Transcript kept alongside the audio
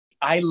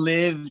I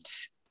lived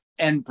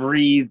and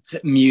breathed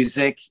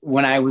music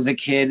when I was a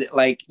kid.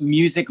 Like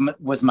music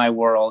was my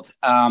world.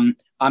 I'm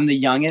the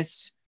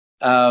youngest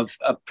of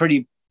a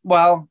pretty,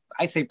 well,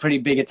 I say pretty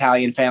big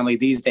Italian family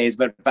these days,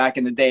 but back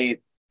in the day,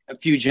 a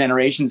few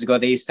generations ago,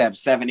 they used to have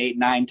 7, 8,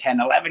 9, 10,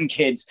 11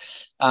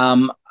 kids.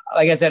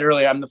 Like I said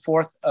earlier, I'm the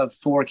fourth of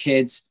 4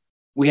 kids.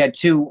 We had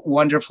 2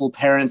 wonderful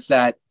parents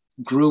that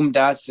groomed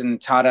us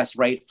and taught us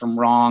right from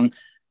wrong,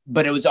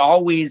 but it was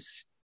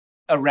always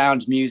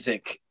around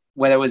music,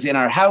 whether it was in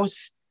our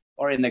house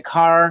or in the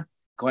car,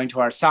 going to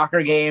our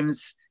soccer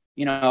games,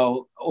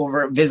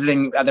 over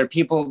visiting other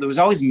people. There was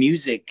always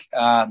music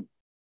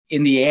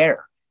in the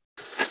air.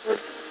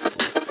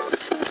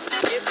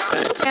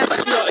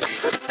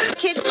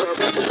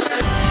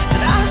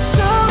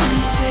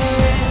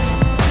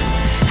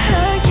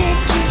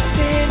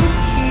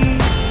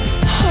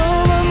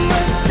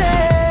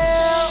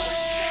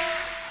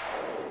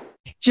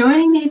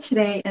 Joining me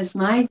today as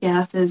my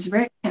guest is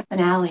Rick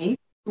Campanelli.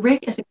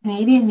 Rick is a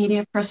Canadian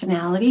media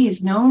personality.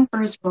 He's known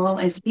for his role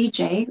as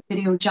DJ,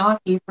 video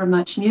jockey for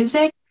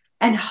MuchMusic,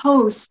 and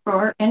host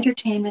for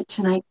Entertainment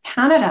Tonight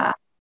Canada.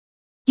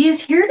 He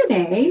is here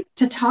today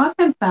to talk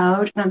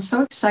about, and I'm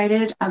so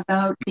excited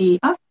about the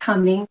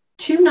upcoming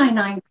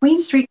 299 Queen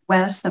Street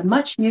West, the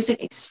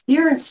MuchMusic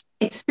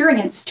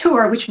Experience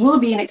Tour, which will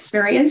be an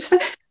experience.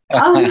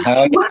 Welcome,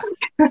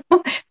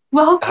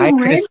 Hi,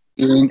 Rick.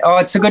 Christine. Oh,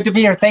 it's so good to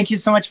be here. Thank you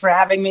so much for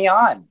having me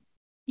on.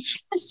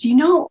 Yes,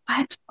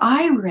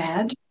 I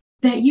read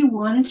that you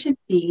wanted to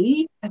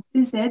be a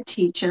phys ed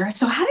teacher.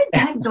 So how did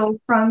that go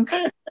from?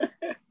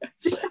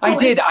 I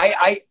did.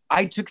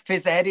 I took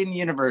phys ed in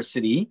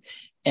university,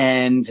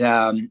 and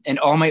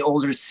all my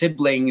older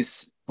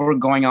siblings were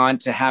going on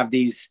to have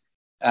these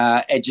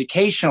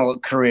educational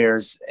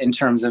careers in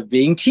terms of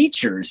being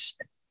teachers,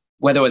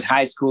 whether it was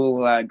high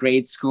school,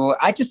 grade school.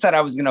 I just thought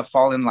I was going to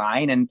fall in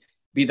line and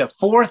be the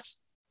fourth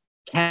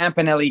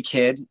Campanelli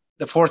kid,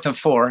 the fourth of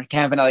 4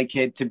 Campanelli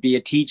kid to be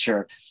a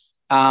teacher.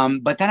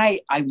 But then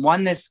I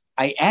won this.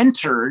 I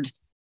entered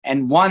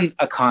and won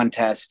a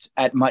contest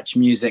at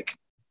MuchMusic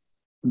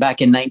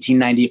back in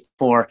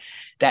 1994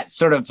 that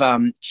sort of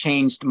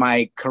changed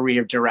my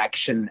career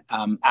direction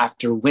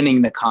after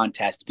winning the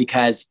contest,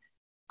 because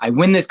I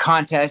win this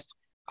contest,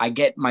 I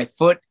get my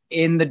foot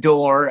in the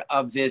door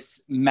of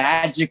this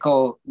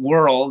magical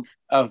world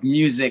of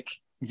music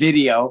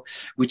video,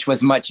 which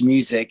was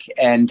MuchMusic.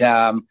 And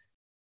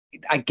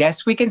I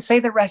guess we can say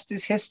the rest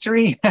is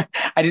history.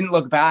 I didn't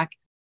look back.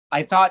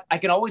 I thought I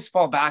could always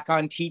fall back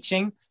on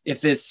teaching if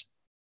this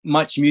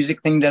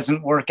MuchMusic thing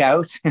doesn't work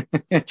out.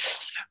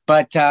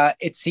 But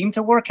it seemed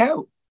to work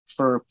out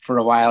for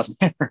a while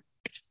there.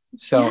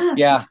 So,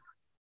 yeah.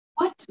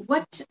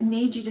 What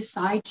made you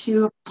decide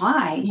to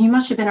apply? You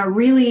must have been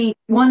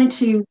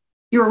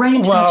you were right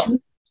into Well,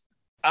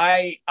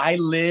 I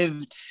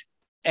lived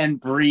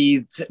and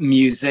breathed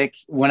music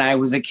when I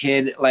was a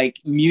kid. Like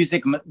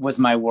music was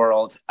my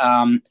world.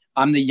 I'm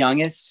the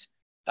youngest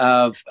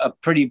of a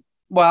pretty,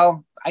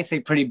 well, I say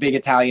pretty big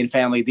Italian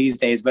family these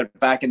days, but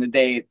back in the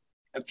day,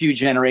 a few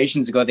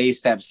generations ago, they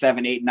used to have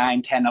 7, 8,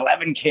 9, 10,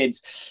 11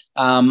 kids.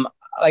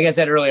 Like I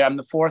said earlier, I'm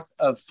the fourth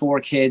of 4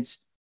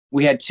 kids.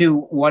 We had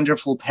 2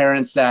 wonderful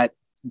parents that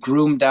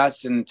groomed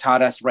us and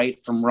taught us right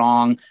from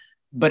wrong,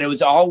 but it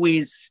was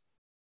always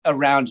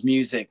around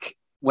music,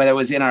 whether it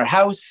was in our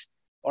house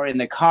or in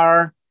the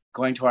car,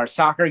 going to our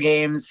soccer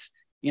games,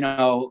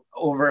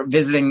 over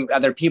visiting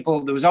other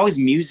people. There was always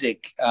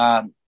music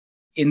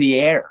in the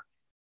air,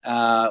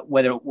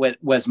 whether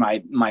it was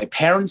my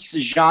parents'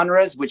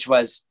 genres, which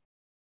was,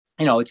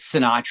 it's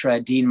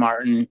Sinatra, Dean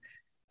Martin,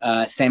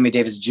 Sammy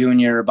Davis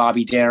Jr.,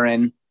 Bobby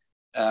Darin,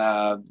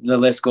 the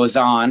list goes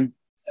on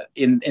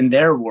in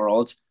their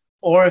world.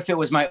 Or if it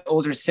was my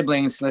older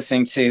siblings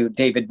listening to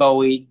David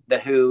Bowie, The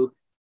Who,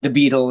 the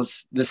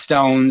Beatles, the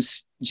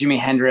Stones, Jimi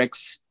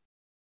Hendrix,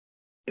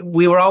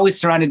 we were always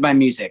surrounded by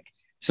music.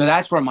 So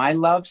that's where my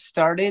love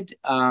started.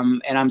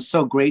 And I'm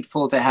so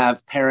grateful to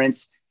have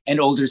parents and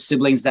older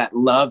siblings that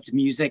loved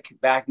music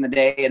back in the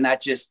day. And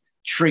that just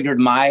triggered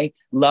my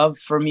love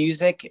for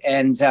music.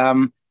 And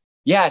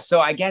so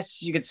I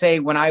guess you could say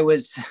when I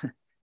was,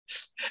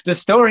 the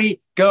story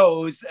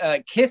goes,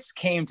 Kiss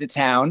came to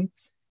town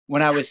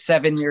when I was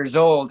 7 years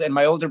old, and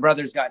my older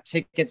brothers got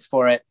tickets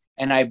for it.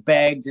 And I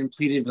begged and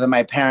pleaded with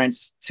my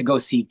parents to go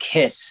see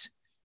Kiss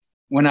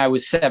when I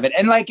was 7.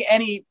 And like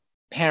any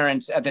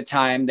parent at the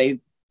time,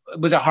 it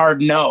was a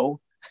hard no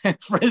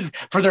for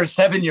their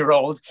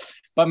 7-year-old.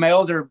 But my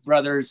older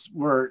brothers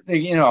were,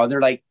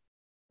 they're like,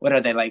 what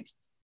are they, like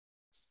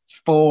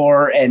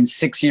 4 and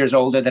 6 years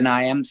older than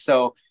I am.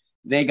 So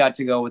they got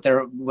to go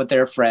with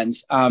their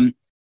friends.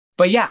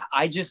 But yeah,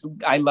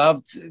 I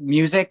loved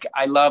music.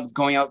 I loved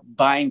going out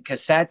buying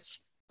cassettes.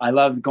 I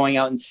loved going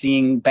out and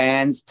seeing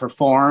bands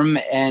perform.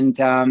 And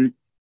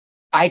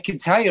I can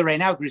tell you right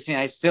now, Christine,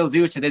 I still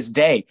do to this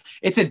day.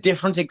 It's a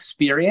different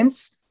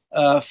experience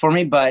for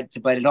me, but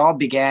it all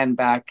began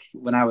back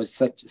when I was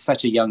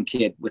such a young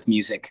kid with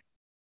music.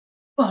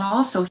 Well,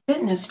 also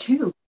fitness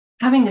too.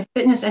 having the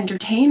fitness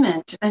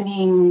entertainment. I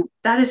mean,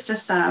 that is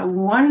just a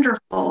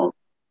wonderful,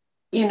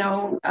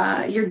 you're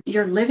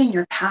living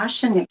your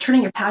passion, you're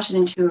turning your passion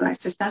into a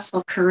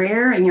successful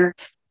career. And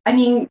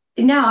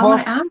now I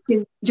want to ask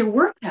you your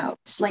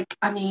workouts. Like,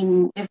 I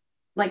mean, if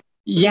like,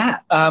 yeah.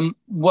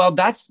 Well,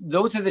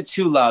 those are the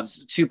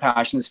two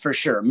passions for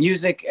sure.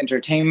 Music,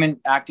 entertainment,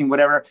 acting,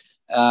 whatever,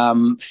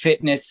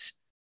 fitness,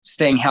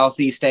 staying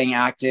healthy, staying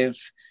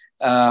active.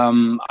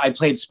 I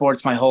played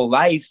sports my whole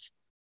life,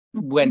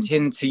 went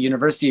into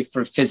university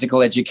for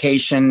physical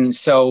education.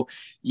 So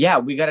yeah,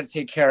 we got to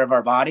take care of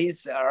our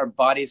bodies. Our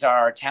bodies are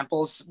our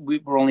temples.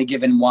 We're only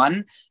given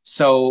one.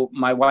 So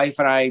my wife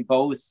and I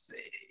both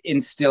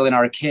instill in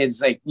our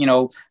kids, like,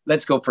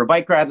 let's go for a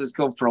bike ride, let's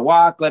go for a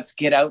walk, let's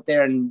get out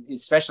there. And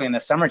especially in the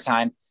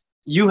summertime,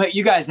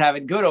 you guys have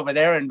it good over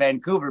there in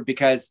Vancouver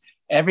because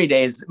every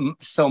day is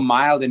so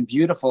mild and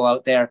beautiful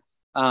out there.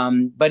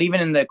 But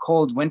even in the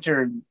cold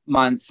winter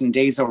months and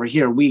days over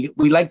here, we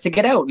like to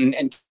get out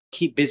and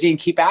keep busy and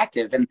keep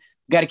active, and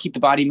got to keep the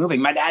body moving.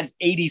 My dad's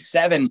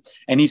 87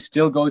 and he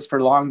still goes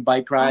for long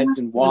bike rides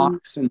and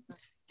walks, and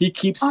he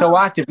keeps so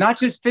active, not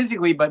just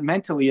physically, but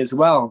mentally as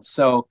well.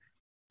 So,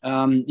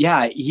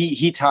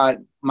 he taught,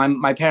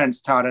 my parents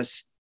taught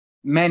us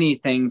many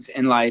things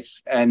in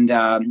life, and,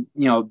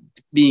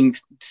 being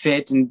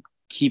fit and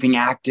keeping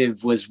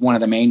active was one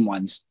of the main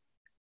ones.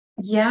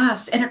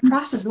 Yes. And it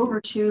crosses over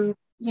to,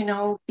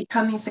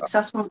 becoming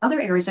successful in other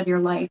areas of your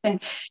life.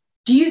 And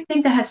do you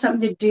think that has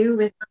something to do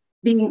with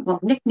being,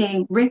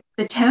 nicknamed Rick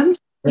the Temp?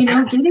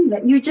 Getting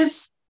that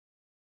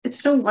it's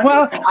so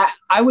wonderful. Well,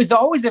 I was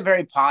always a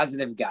very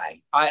positive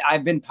guy.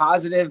 I've been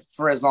positive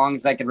for as long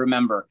as I could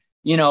remember.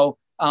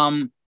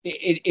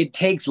 It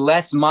takes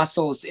less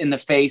muscles in the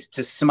face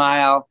to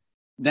smile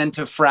than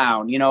to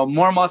frown.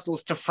 More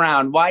muscles to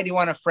frown. Why do you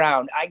want to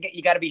frown?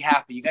 You got to be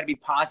happy. You got to be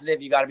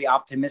positive. You got to be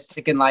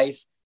optimistic in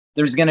life.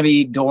 There's going to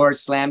be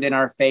doors slammed in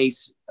our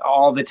face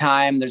all the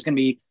time. There's going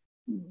to be,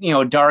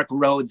 dark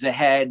roads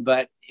ahead.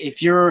 But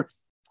if you're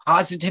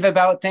positive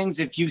about things,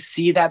 if you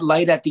see that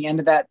light at the end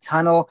of that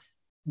tunnel,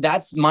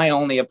 that's my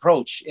only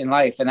approach in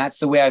life. And that's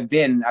the way I've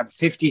been. I'm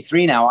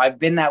 53 now. I've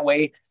been that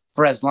way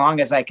for as long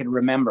as I could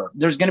remember.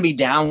 There's going to be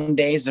down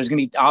days. There's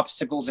going to be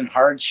obstacles and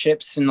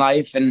hardships in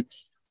life. And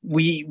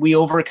we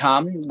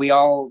overcome. We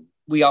all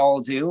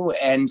do.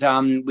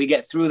 And we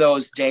get through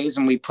those days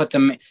and we put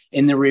them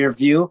in the rear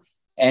view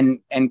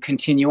and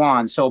continue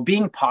on. So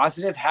being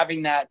positive,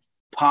 having that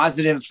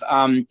positive,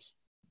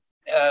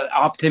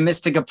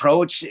 optimistic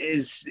approach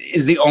is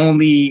the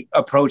only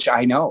approach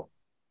I know.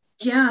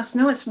 Yes,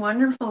 no, it's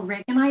wonderful,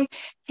 Rick. And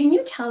can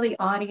you tell the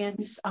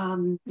audience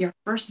your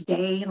first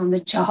day on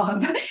the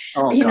job?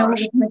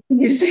 With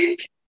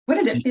music. What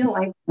did it feel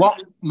like? Well,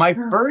 my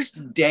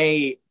first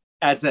day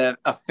as an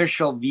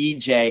official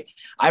VJ,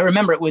 I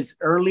remember it was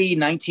early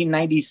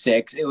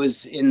 1996. It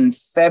was in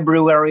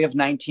February of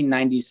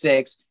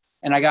 1996,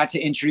 and I got to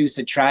introduce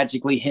a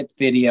Tragically Hip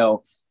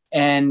video.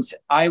 And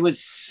I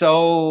was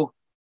so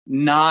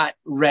not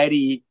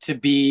ready to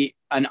be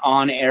an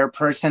on-air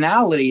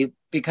personality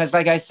because,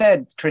 like I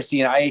said,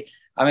 Christine,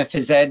 I'm a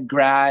phys ed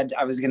grad.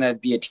 I was going to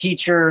be a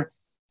teacher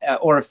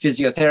or a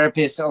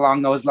physiotherapist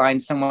along those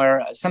lines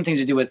somewhere, something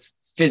to do with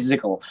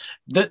physical,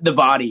 the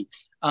body.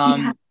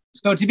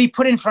 So to be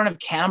put in front of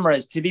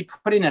cameras, to be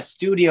put in a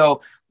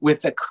studio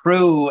with a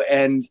crew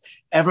and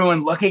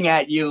everyone looking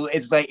at you,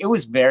 it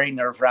was very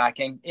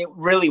nerve-wracking. It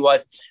really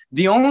was.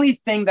 The only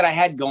thing that I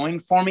had going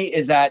for me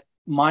is that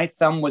my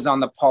thumb was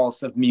on the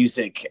pulse of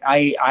music.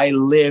 I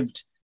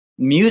lived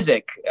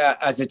music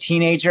as a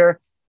teenager,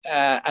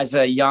 as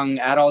a young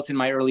adult in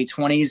my early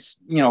 20s,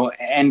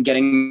 and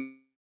getting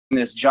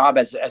this job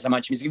as a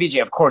MuchMusic VJ.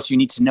 Of course, you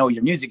need to know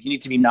your music. You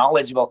need to be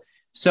knowledgeable.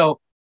 So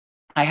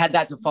I had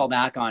that to fall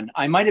back on.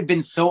 I might have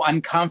been so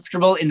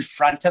uncomfortable in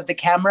front of the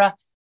camera,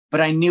 but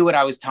I knew what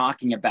I was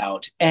talking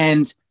about.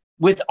 And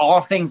with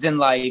all things in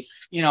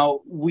life,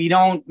 we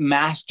don't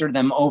master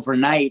them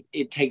overnight.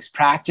 It takes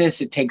practice,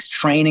 it takes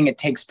training, it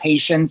takes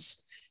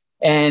patience.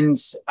 And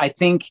I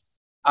think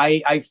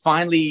I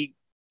finally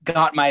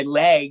got my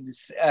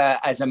legs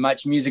as a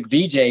MuchMusic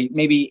VJ,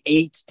 maybe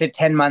 8 to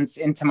 10 months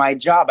into my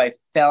job. I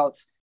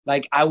felt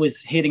like I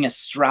was hitting a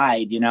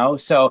stride,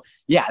 So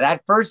yeah,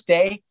 that first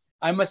day,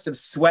 I must have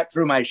sweat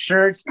through my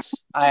shirts.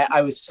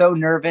 I was so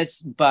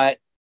nervous, but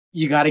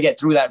you got to get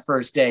through that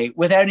first day.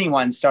 With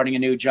anyone starting a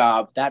new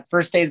job, that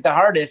first day is the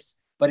hardest.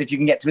 But if you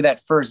can get through that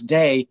first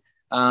day,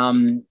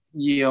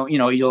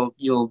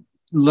 you'll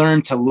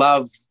learn to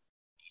love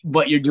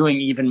what you're doing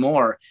even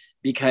more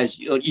because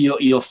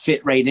you'll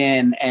fit right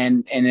in,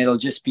 and it'll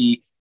just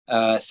be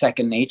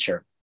second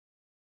nature.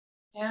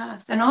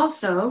 Yes, and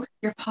also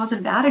your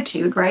positive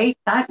attitude, right?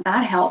 That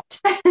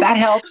helped. That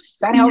helps.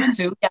 That helps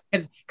too. Yeah,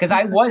 because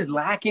I was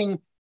lacking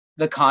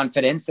the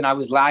confidence, and I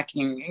was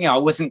lacking. I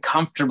wasn't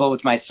comfortable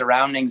with my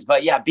surroundings.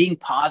 But yeah, being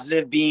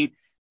positive,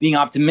 being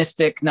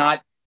optimistic,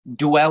 not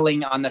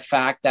dwelling on the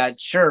fact that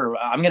sure,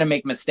 I'm going to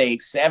make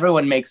mistakes.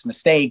 Everyone makes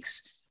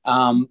mistakes,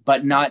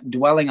 but not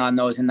dwelling on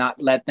those and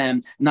not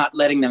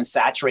letting them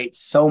saturate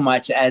so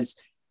much as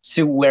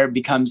to where it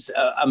becomes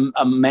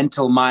a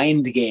mental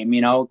mind game,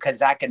 you know, because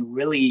that can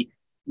really,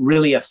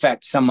 really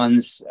affect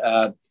someone's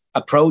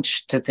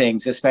approach to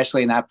things,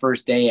 especially in that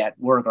first day at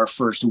work or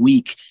first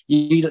week.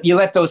 You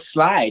let those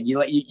slide.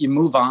 You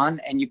move on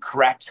and you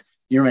correct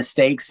your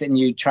mistakes and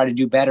you try to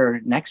do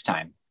better next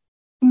time.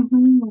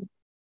 Mm-hmm.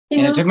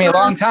 And it took me a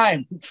long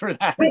time for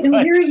that. But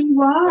here you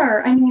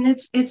are. I mean,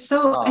 it's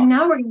so. And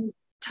now we're going to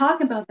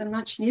talk about the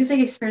MuchMusic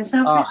Experience.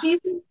 Now, for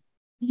people,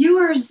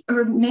 viewers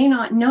or may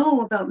not know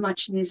about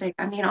MuchMusic.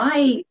 I mean,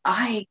 I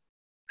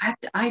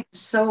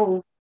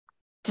so.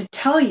 To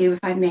tell you, if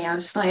I may, I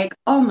was like,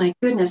 oh my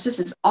goodness, this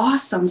is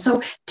awesome.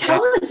 So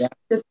tell us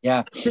the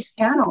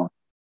channel.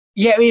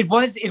 Yeah, it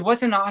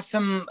was an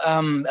awesome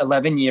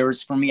 11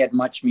 years for me at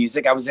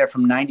MuchMusic. I was there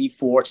from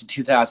 94 to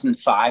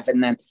 2005.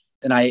 And then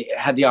I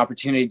had the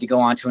opportunity to go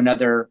on to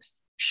another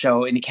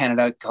show in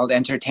Canada called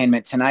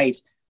Entertainment Tonight.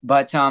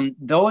 But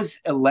those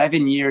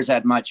 11 years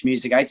at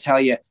MuchMusic, I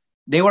tell you,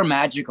 they were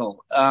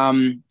magical.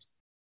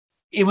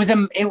 It was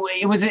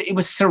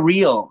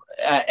surreal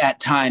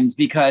at times,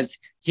 because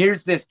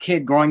here's this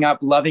kid growing up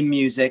loving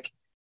music,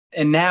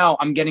 and now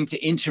I'm getting to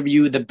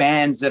interview the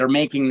bands that are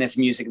making this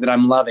music that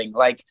I'm loving.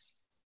 Like,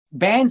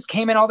 bands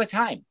came in all the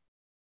time,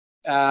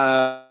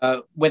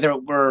 whether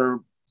it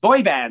were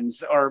boy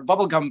bands or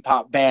bubblegum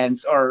pop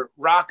bands or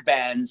rock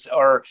bands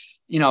or,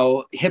 you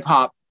know, hip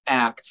hop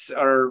acts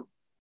or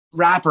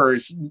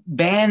rappers.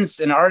 Bands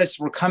and artists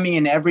were coming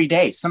in every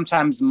day,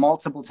 sometimes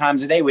multiple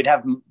times a day. We'd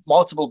have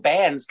multiple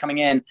bands coming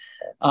in.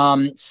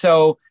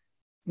 So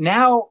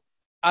now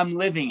I'm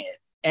living it.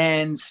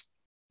 And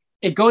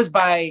it goes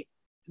by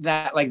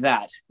that like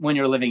that when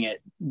you're living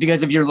it,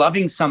 because if you're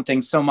loving something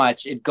so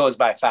much, it goes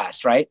by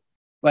fast, right?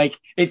 Like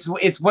it's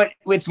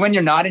when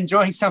you're not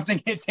enjoying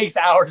something, it takes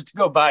hours to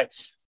go by.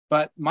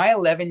 But my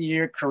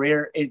 11-year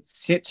career,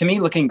 to me,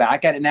 looking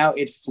back at it now,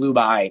 it flew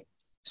by.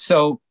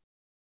 So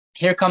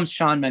here comes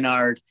Sean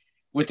Menard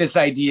with this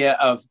idea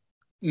of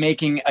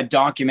making a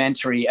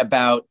documentary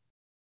about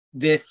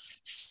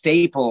this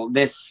staple,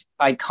 this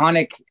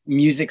iconic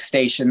music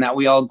station that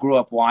we all grew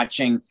up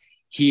watching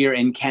here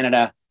in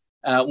Canada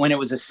when it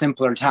was a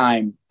simpler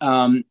time.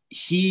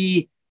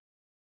 He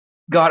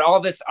got all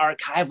this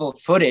archival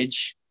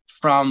footage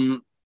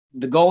from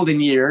the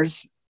golden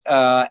years,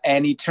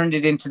 and he turned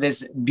it into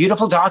this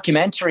beautiful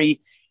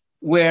documentary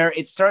where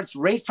it starts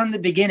right from the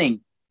beginning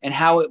and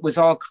how it was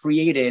all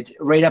created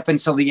right up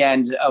until the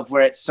end of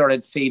where it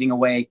started fading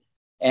away.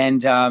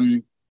 And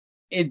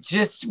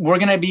we're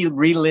going to be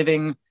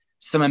reliving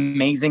some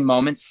amazing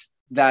moments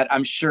that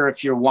I'm sure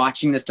if you're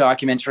watching this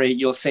documentary,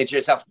 you'll say to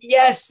yourself,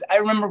 yes, I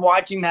remember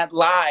watching that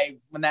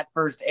live when that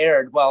first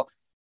aired. Well,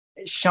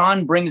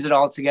 Sean brings it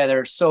all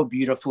together so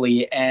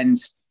beautifully. And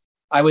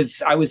I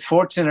was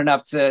fortunate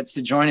enough to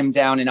join him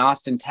down in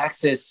Austin,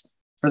 Texas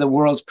for the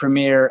world's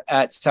premiere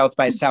at South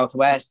by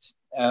Southwest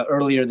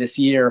earlier this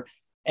year.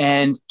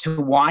 And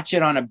to watch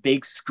it on a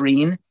big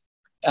screen,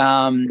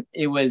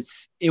 it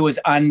was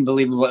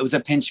unbelievable. It was a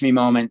pinch me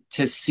moment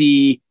to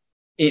see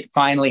it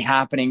finally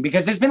happening,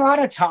 because there's been a lot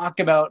of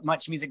talk about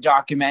MuchMusic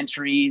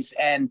documentaries,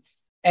 and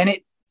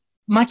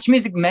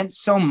MuchMusic meant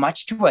so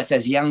much to us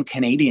as young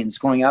Canadians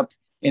growing up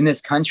in this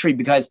country,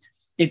 because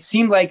it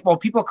seemed like, well,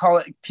 people call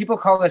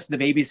us the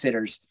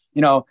babysitters.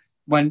 You know,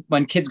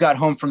 when kids got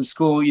home from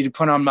school, you'd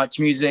put on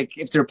MuchMusic.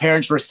 If their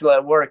parents were still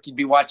at work, you'd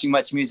be watching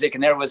MuchMusic,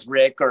 and there was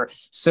Rick or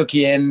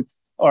Sukyin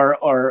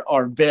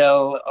or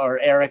Bill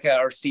or Erica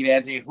or Steve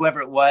Anthony, whoever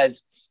it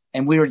was,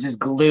 and we were just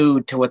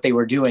glued to what they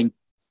were doing.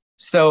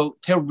 So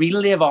to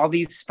relive all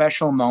these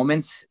special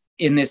moments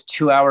in this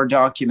 2-hour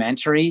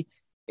documentary,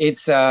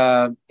 it's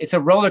a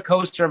roller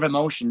coaster of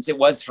emotions. It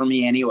was for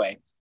me anyway.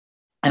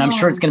 And I'm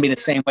sure it's going to be the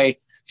same way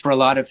for a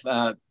lot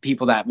of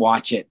people that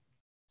watch it.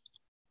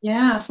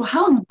 Yeah. So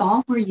how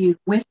involved were you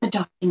with the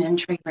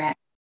documentary, Rick?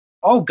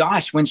 Oh,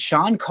 gosh. When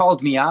Sean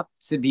called me up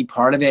to be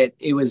part of it,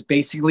 it was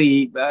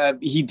basically,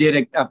 he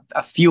did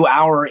a few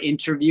hour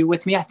interview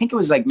with me. I think it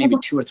was like maybe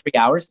 2 or 3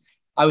 hours.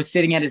 I was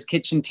sitting at his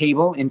kitchen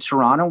table in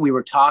Toronto. We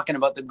were talking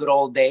about the good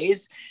old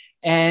days,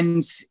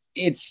 and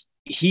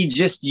he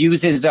just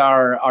uses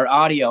our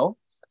audio.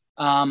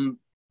 And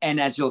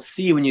as you'll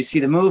see when you see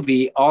the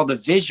movie, all the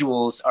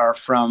visuals are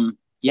from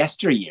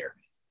yesteryear.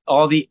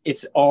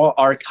 It's all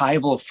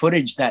archival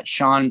footage that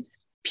Sean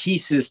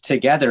pieces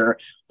together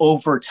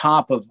over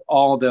top of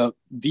all the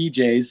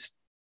VJs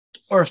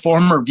or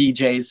former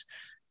VJs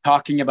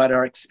talking about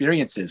our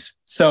experiences.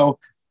 So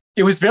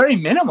it was very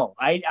minimal.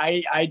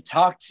 I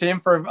talked to him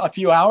for a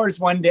few hours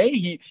one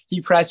day.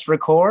 He pressed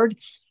record,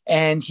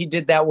 and he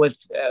did that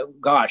with,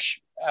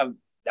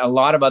 a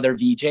lot of other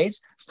VJs,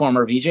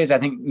 former VJs. I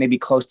think maybe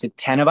close to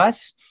 10 of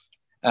us,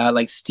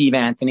 like Steve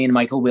Anthony and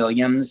Michael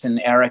Williams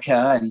and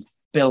Erica and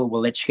Bill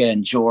Wilichka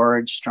and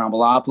George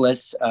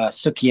Strombolopoulos.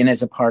 Sukyin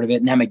is a part of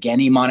it.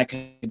 Nemageni,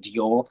 Monica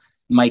Diol,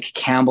 Mike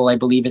Campbell, I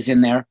believe, is in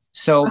there.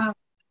 So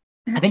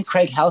I think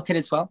Craig Halkett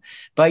as well.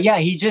 But yeah,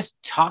 he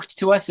just talked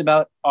to us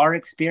about our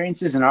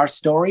experiences and our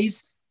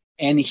stories.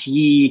 And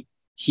he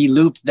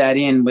looped that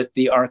in with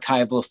the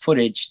archival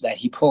footage that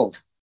he pulled.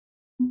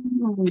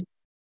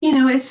 you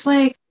know, it's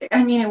like,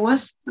 I mean, it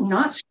was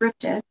not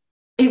scripted.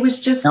 It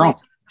was just like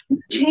No,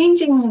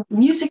 changing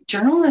music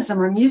journalism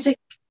or music.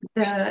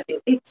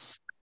 It's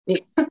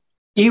it,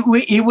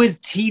 it was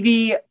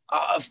TV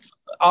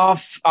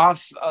off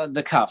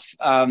the cuff.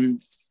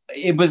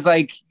 It was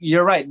like,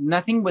 you're right.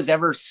 Nothing was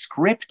ever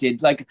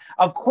scripted. Like,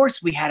 of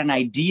course, we had an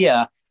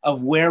idea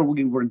of where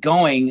we were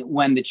going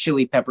when the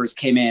Chili Peppers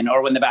came in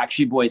or when the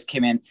Backstreet Boys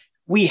came in.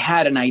 We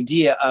had an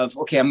idea of,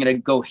 okay, I'm going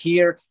to go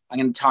here. I'm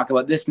going to talk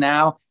about this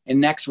now. And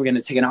next, we're going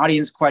to take an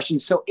audience question.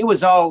 So it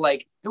was all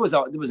like, there was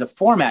a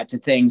format to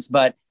things,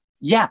 but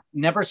yeah,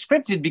 never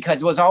scripted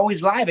because it was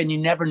always live and you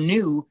never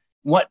knew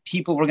what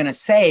people were going to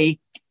say.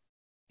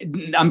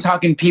 I'm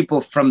talking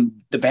people from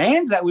the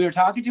bands that we were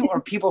talking to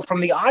or people from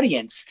the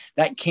audience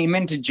that came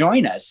in to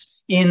join us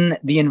in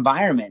the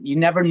environment. You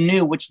never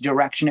knew which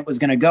direction it was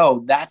going to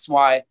go. That's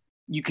why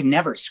you can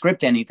never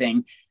script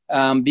anything,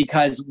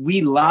 because we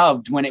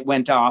loved when it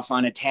went off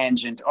on a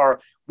tangent, or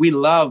we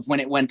loved when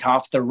it went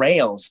off the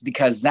rails,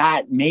 because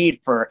that made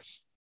for,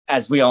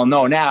 as we all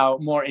know now,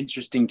 more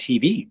interesting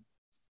TV.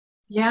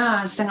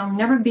 yes, and it'll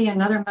never be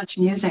another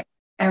MuchMusic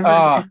ever.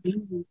 Oh,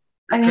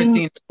 I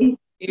Christine, mean,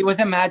 it was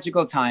a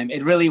magical time.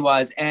 It really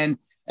was. And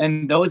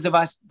those of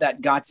us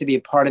that got to be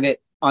a part of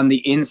it on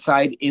the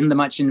inside in the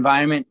Much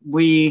environment,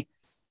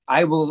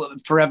 I will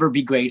forever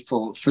be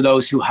grateful for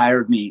those who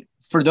hired me,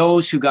 for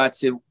those who got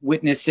to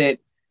witness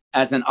it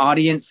as an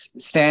audience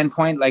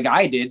standpoint, like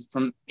I did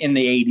from in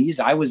the 80s.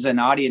 I was an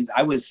audience.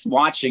 I was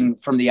watching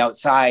from the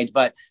outside,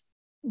 but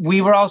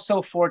we were all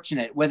so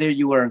fortunate, whether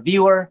you were a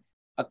viewer,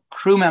 a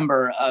crew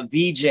member, a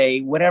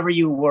VJ, whatever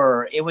you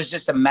were. It was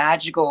just a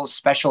magical,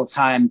 special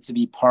time to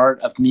be part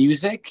of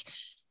music.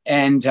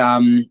 And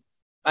you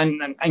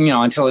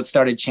know, until it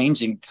started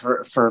changing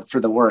for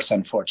the worse,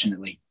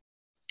 unfortunately.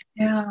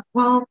 yeah.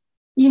 Well,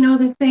 you know,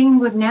 the thing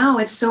with now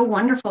is so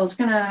wonderful. It's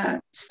going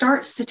to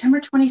start September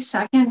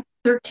 22nd,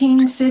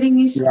 13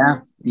 cities. Yeah,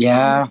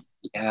 yeah,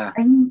 yeah.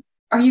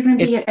 Are you going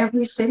to be at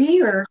every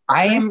city or?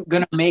 I am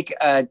going to make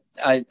a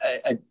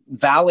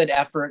valid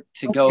effort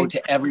to go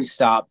to every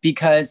stop,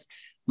 because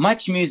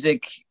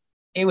MuchMusic,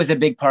 it was a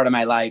big part of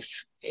my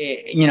life.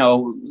 You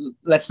know,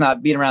 let's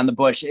not beat around the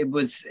bush. It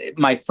was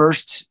my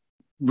first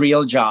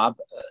real job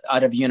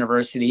out of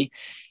university.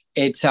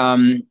 It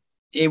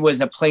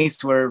was a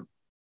place where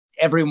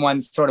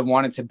everyone sort of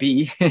wanted to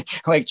be,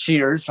 like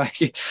Cheers, like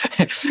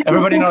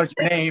everybody knows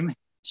your name.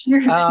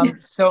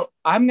 So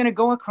I'm going to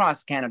go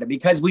across Canada,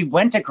 because we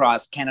went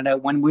across Canada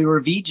when we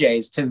were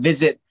VJs to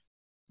visit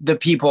the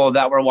people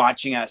that were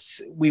watching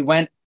us. We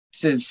went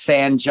to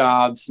sand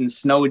jobs and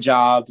snow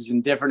jobs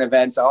and different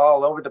events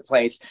all over the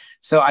place.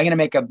 So I'm going to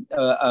make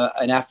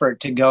an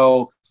effort to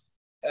go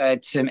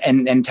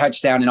and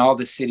touch down in all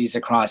the cities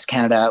across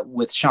Canada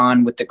with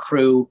Sean, with the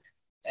crew,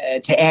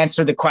 to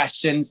answer the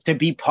questions, to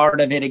be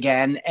part of it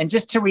again, and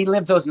just to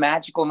relive those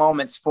magical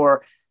moments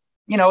for,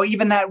 you know,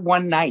 even that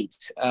one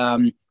night.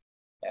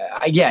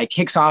 It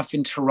kicks off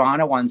in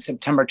Toronto on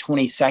September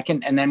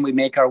 22nd, and then we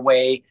make our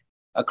way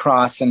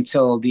across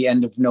until the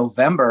end of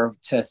November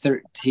to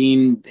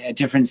 13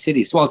 different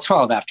cities. Well,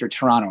 12 after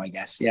Toronto, I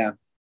guess. Yeah.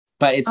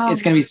 But it's going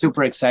to be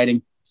super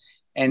exciting.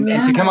 And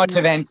to come out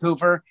to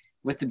Vancouver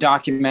with the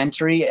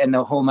documentary and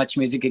the whole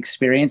MuchMusic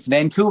experience.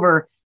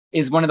 Vancouver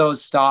is one of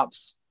those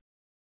stops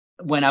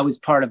when I was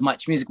part of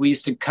MuchMusic we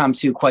used to come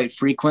to quite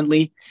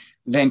frequently.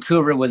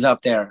 Vancouver was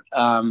up there.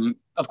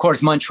 Of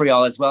course,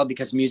 Montreal as well,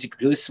 because Music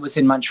Plus was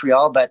in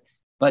Montreal, but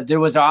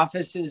there was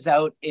offices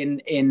out in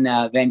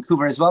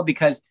Vancouver as well,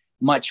 because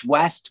Much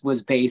West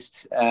was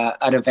based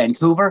out of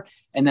Vancouver.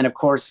 And then, of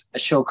course, a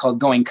show called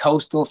Going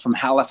Coastal from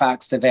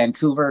Halifax to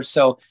Vancouver.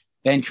 So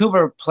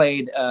Vancouver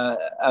played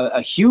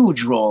a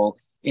huge role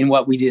in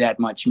what we did at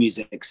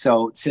MuchMusic.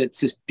 So to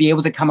be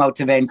able to come out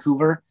to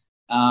Vancouver,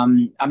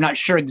 I'm not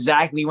sure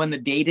exactly when the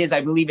date is. I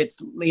believe it's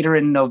later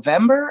in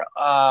November.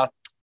 I'm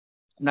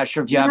not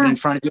sure if you have it in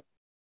front of you.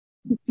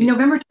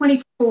 November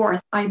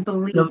 24th, I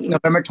believe.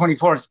 November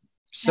 24th.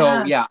 So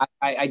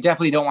I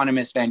definitely don't want to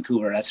miss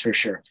Vancouver. That's for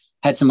sure.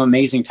 Had some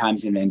amazing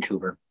times in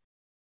Vancouver.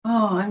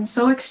 Oh, I'm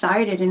so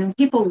excited. And if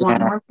people want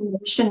more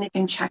information, they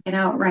can check it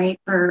out, right?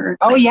 And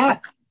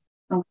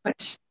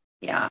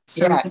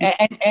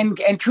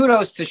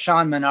kudos to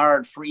Sean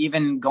Menard for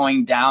even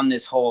going down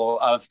this hole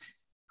of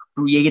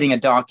creating a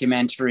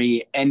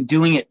documentary and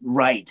doing it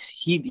right.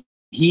 He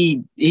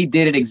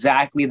did it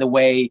exactly the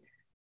way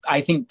I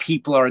think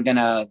people are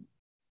gonna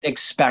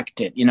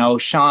expect it. You know,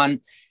 Sean,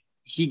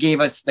 he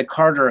gave us the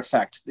Carter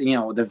effect, you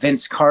know, the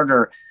Vince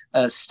Carter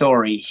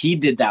story. He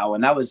did that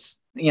one. That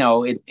was, you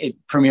know, it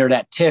premiered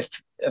at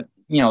TIFF,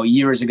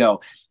 years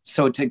ago.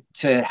 So to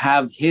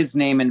have his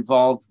name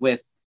involved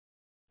with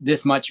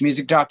this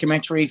MuchMusic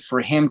documentary,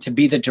 for him to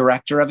be the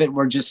director of it,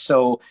 we're just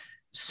so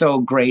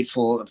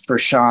grateful for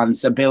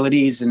Sean's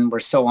abilities, and we're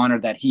so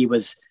honored that he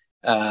was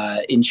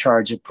in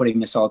charge of putting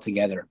this all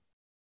together.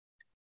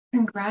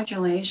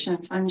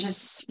 Congratulations. I'm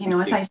just,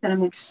 as I said,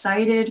 I'm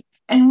excited.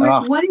 And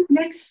Rick, what is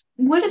next?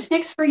 What is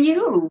next for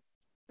you?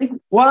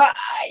 Well,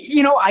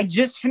 I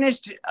just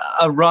finished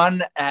a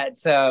run at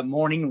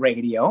morning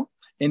radio,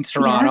 in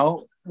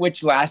Toronto,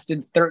 which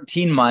lasted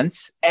 13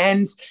 months.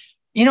 And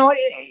you know what?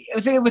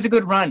 It was a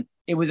good run.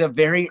 It was a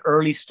very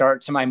early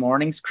start to my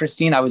mornings,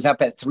 Christine. I was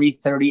up at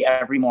 3:30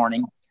 every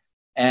morning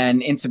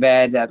and into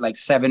bed at like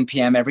 7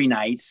 p.m. every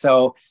night.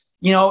 So,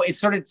 you know, it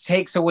sort of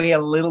takes away a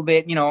little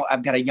bit. You know,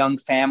 I've got a young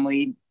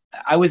family.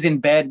 I was in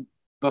bed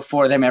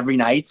before them every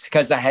night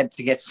because I had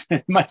to get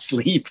my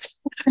sleep.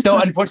 So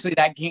unfortunately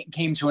that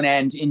came to an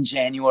end in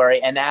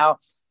January. And now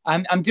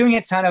I'm doing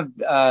a ton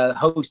of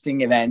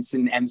hosting events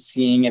and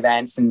emceeing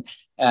events and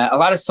a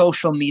lot of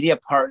social media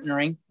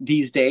partnering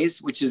these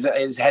days, which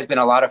has been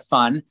a lot of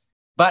fun.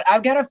 But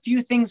I've got a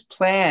few things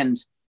planned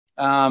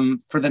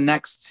for the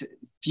next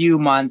few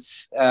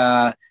months,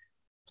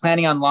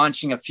 planning on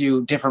launching a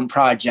few different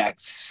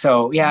projects.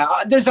 So yeah,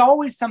 there's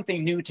always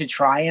something new to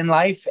try in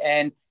life.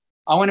 And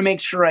I want to make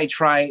sure I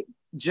try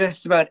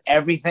just about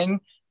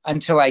everything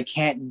until I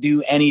can't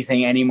do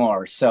anything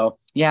anymore. So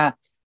yeah,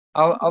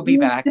 I'll be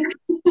back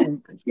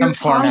in some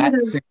format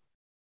soon.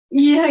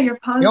 Yeah, you're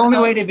positive. The only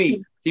way to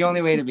be. The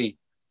only way to be.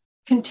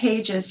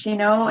 Contagious, you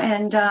know.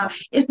 And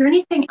is there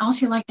anything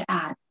else you'd like to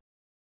add?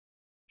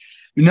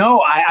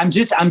 No, I'm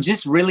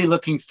just really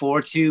looking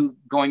forward to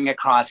going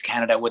across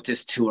Canada with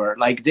this tour.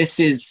 Like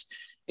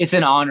it's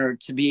an honor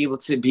to be able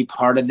to be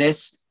part of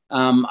this.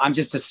 I'm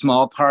just a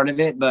small part of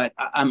it, but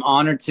I'm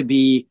honored to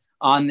be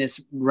on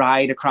this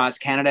ride across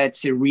Canada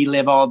to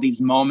relive all these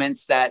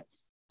moments that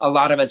a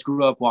lot of us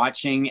grew up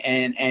watching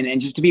and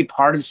just to be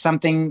part of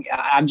something.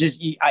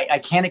 I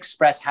can't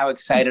express how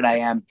excited I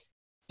am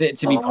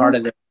to be part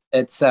of it.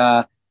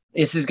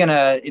 It's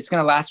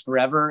gonna last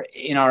forever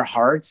in our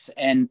hearts,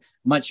 and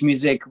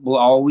MuchMusic will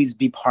always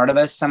be part of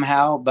us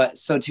somehow. But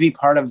so to be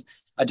part of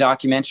a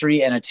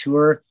documentary and a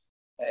tour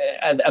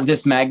of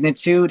this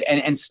magnitude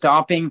and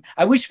stopping,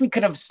 I wish we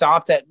could have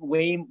stopped at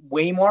way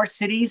more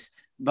cities,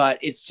 but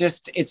it's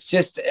just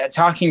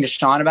talking to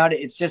Sean about it.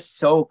 It's just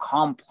so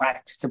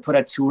complex to put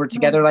a tour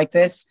together like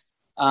this.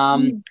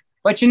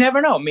 But you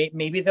never know.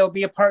 Maybe there'll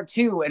be a part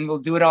 2 and we'll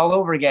do it all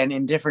over again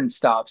in different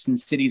stops and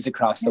cities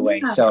across the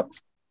way. So,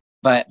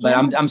 but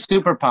I'm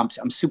super pumped.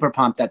 I'm super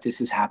pumped that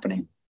this is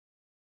happening.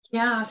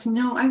 Yes.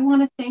 No, I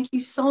want to thank you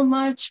so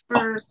much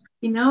for,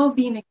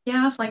 being a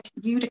guest, like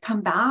you to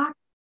come back.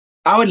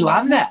 I would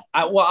love that.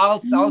 I'll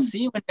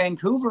see you in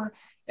Vancouver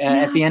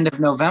at the end of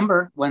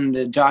November when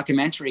the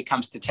documentary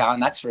comes to town.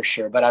 That's for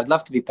sure. But I'd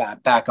love to be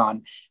back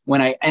on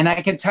and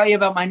I can tell you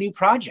about my new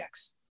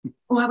projects.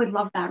 Oh, I would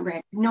love that,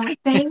 Rick. No,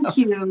 thank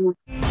you.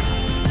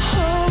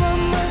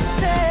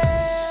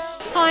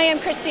 Hi, I'm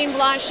Christine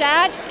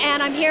Blanchette,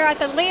 and I'm here at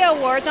the Leo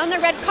Awards on the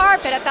red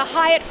carpet at the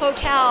Hyatt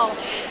Hotel.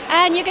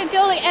 And you can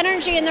feel the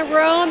energy in the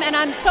room, and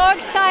I'm so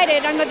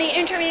excited. I'm going to be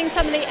interviewing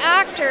some of the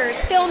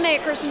actors,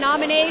 filmmakers,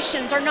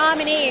 nominations or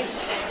nominees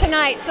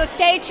tonight. So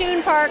stay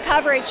tuned for our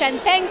coverage, and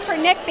thanks for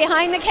Nick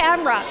behind the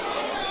camera.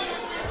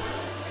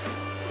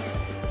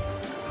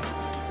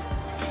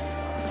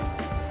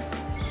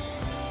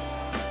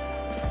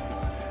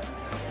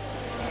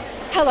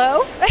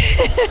 Hello.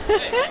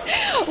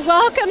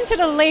 Welcome to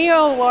the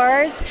Leo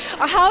Awards.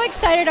 How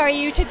excited are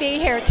you to be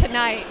here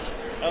tonight?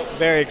 Oh,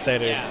 very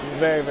excited. Yeah.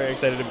 Very, very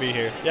excited to be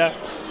here. Yeah.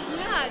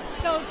 Yeah.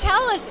 So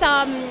tell us,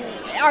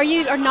 are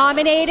you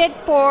nominated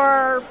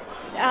for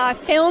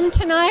film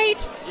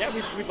tonight? Yeah,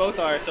 we both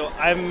are. So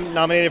I'm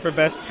nominated for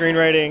Best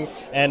Screenwriting,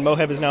 and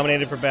Moheb is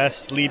nominated for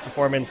Best Lead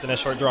Performance in a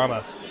Short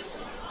Drama.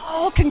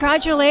 Oh,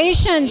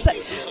 congratulations.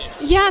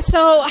 Yeah.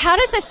 So how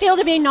does it feel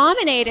to be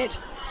nominated?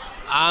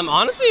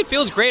 Honestly, it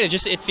feels great.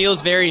 It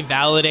feels very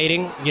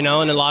validating, in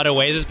a lot of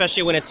ways,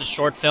 especially when it's a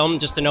short film,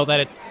 just to know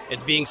that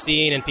it's being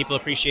seen and people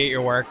appreciate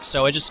your work.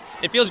 So it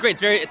feels great.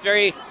 It's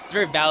very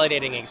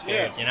validating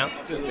experience, And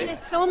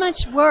it's so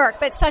much work,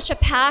 but such a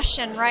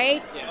passion,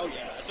 right? Yeah, oh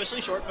yeah.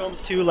 Especially short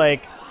films too.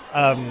 Like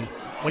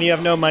when you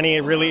have no money,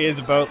 it really is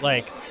about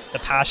like the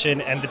passion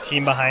and the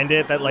team behind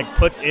it that like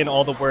puts in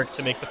all the work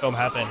to make the film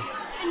happen.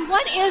 And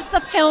what is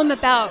the film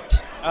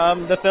about?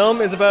 The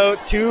film is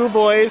about two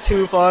boys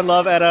who fall in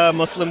love at a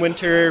Muslim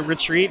winter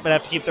retreat but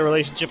have to keep their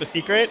relationship a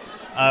secret.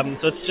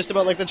 So it's just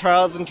about like the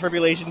trials and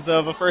tribulations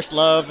of a first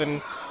love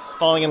and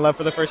falling in love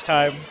for the first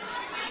time.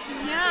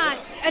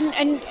 Yes.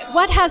 And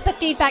what has the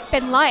feedback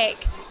been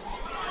like?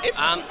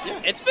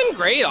 It's been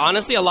great.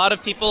 Honestly, a lot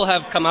of people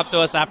have come up to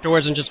us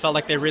afterwards and just felt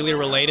like they really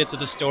related to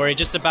the story.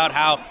 That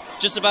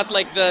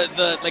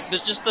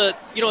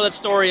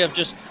story of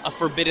just a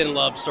forbidden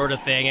love sort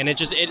of thing. And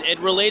it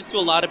relates to a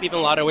lot of people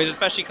in a lot of ways,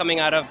 especially coming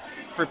out of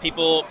for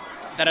people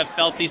that have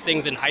felt these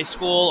things in high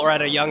school or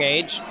at a young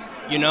age.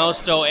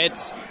 So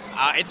it's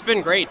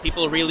been great.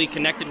 People really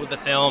connected with the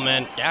film,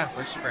 and yeah,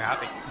 we're super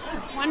happy.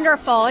 It's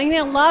wonderful.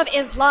 Love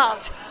is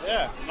love.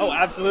 Yeah. Oh,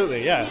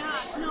 absolutely. Yeah.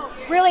 Yes. No,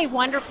 really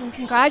wonderful.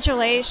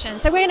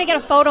 Congratulations. So we're going to get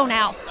a photo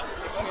now.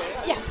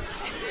 Yes.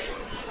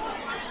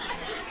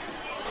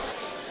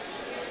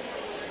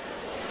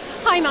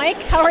 Hi,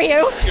 Mike. How are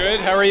you?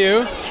 Good. How are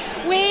you?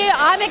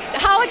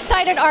 How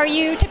excited are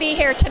you to be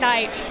here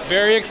tonight?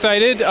 Very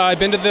excited. I've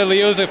been to the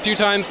Leos a few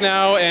times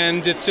now,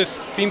 and it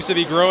just seems to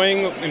be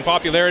growing in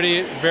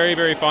popularity. Very,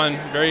 very fun.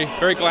 Very,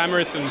 very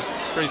glamorous and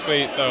pretty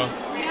sweet. So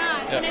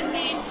Yes, and I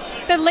mean,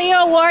 the Leo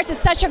Awards is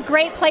such a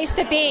great place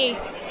to be.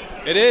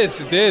 it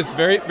is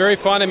very, very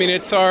fun. I mean,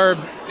 it's our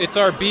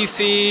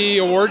BC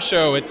award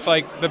show. It's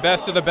like the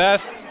best of the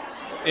best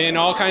in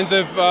all kinds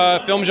of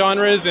film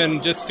genres,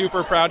 and just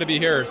super proud to be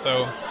here.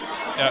 So,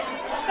 yeah.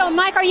 So,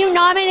 Mike, are you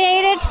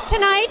nominated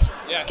tonight?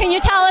 Yes. Can you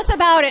tell us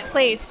about it,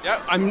 please?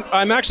 Yeah,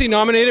 I'm actually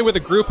nominated with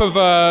a group of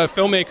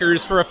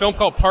filmmakers for a film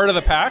called Part of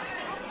the Pack,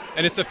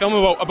 and it's a film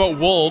about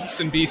wolves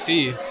in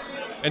BC.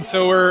 And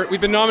so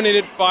we've been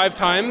nominated 5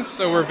 times,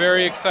 so we're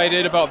very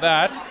excited about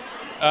that.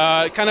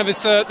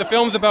 The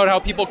film's about how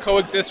people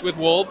coexist with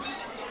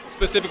wolves,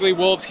 specifically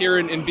wolves here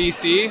in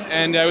BC,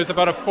 and it was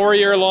about a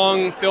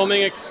 4-year-long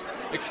filming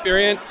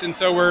experience, and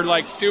so we're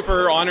like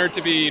super honored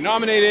to be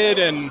nominated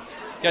and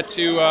get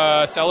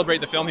to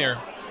celebrate the film here.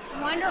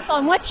 Wonderful.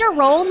 And what's your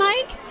role,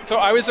 Mike? So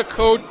I was a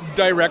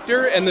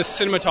co-director and the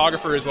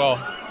cinematographer as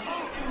well.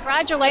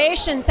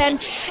 Congratulations. And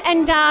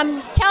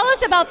tell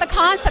us about the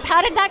concept.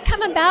 How did that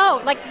come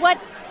about? Like what?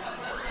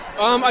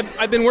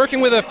 I've been working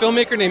with a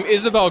filmmaker named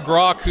Isabel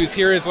Grock, who's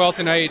here as well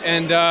tonight,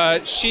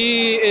 and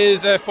she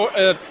is a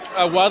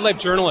wildlife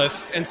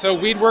journalist. And so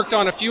we'd worked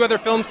on a few other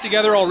films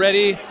together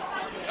already.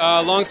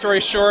 Long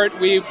story short,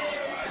 we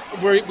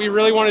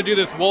really want to do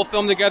this wolf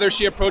film together.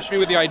 She approached me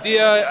with the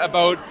idea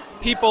about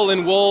people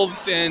and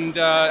wolves and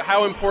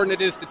how important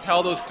it is to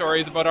tell those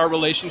stories about our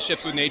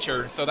relationships with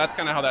nature. So that's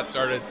kind of how that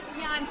started.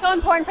 Yeah, and so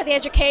important for the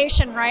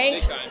education,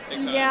 right?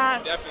 Big time.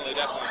 Yes. Definitely.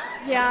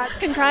 Yes,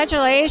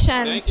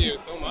 congratulations. Thank you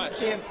so much.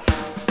 Thank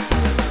you.